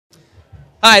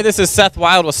Hi, this is Seth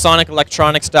Wild with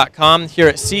SonicElectronix.com here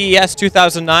at CES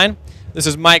 2009. This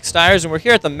is Mike Stiers, and we're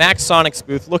here at the MaxxSonics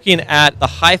booth looking at the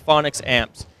Hifonics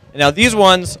amps. And now these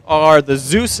ones are the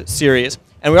Zeus series,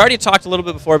 and we already talked a little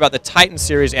bit before about the Titan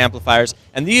series amplifiers,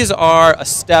 and these are a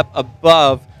step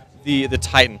above the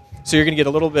Titan. So you're going to get a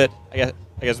little bit, I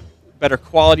guess, better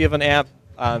quality of an amp,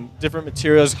 different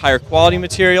materials, higher quality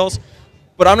materials.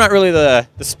 But I'm not really the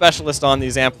specialist on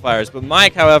these amplifiers, but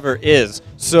Mike, however, is.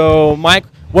 So, Mike,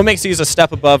 what makes these a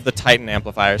step above the Titan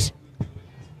amplifiers? All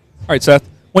right, Seth.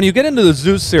 When you get into the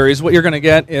Zeus series, what you're going to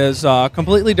get is a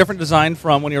completely different design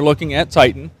from when you're looking at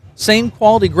Titan. Same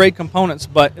quality grade components,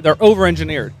 but they're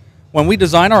over-engineered. When we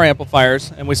design our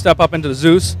amplifiers and we step up into the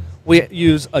Zeus, we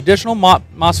use additional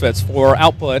MOSFETs for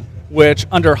output, which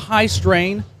under high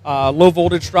strain, low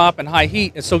voltage drop, and high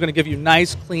heat is still going to give you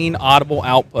nice, clean, audible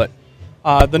output.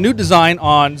 The new design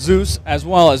on Zeus as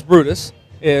well as Brutus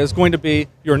is going to be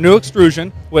your new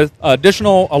extrusion with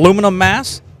additional aluminum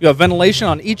mass. You have ventilation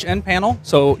on each end panel,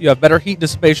 so you have better heat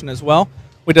dissipation as well.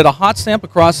 We did a hot stamp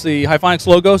across the Hifonics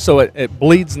logo so it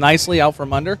bleeds nicely out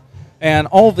from under. And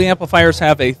all of the amplifiers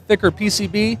have a thicker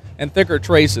PCB and thicker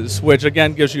traces, which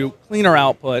again gives you cleaner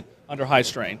output under high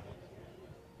strain.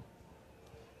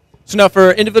 So now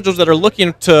for individuals that are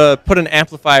looking to put an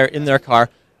amplifier in their car,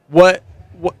 what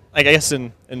I guess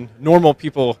in normal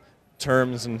people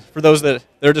terms, and for those that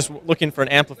they're just looking for an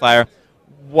amplifier,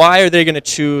 why are they going to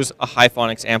choose a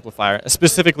Hifonics amplifier,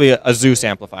 specifically a Zeus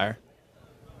amplifier?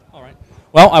 All right.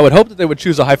 Well, I would hope that they would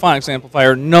choose a Hifonics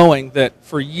amplifier knowing that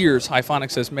for years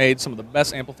Hifonics has made some of the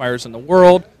best amplifiers in the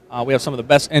world. We have some of the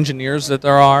best engineers that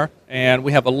there are, and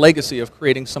we have a legacy of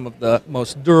creating some of the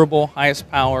most durable,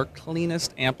 highest power,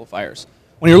 cleanest amplifiers.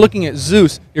 When you're looking at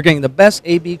Zeus, you're getting the best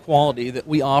AB quality that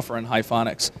we offer in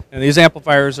Hifonics. And these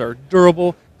amplifiers are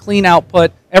durable, clean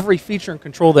output, every feature and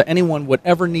control that anyone would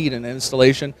ever need in an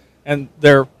installation. And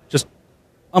they're just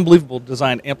unbelievable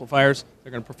designed amplifiers.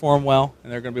 They're going to perform well,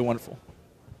 and they're going to be wonderful.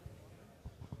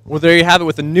 Well, there you have it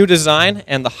with the new design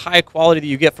and the high quality that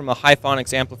you get from a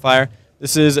Hifonics amplifier.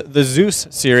 This is the Zeus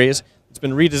series. It's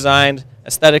been redesigned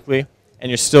aesthetically, and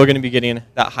you're still going to be getting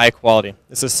that high quality.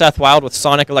 This is Seth Wild with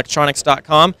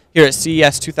SonicElectronix.com here at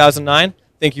CES 2009.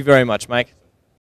 Thank you very much, Mike.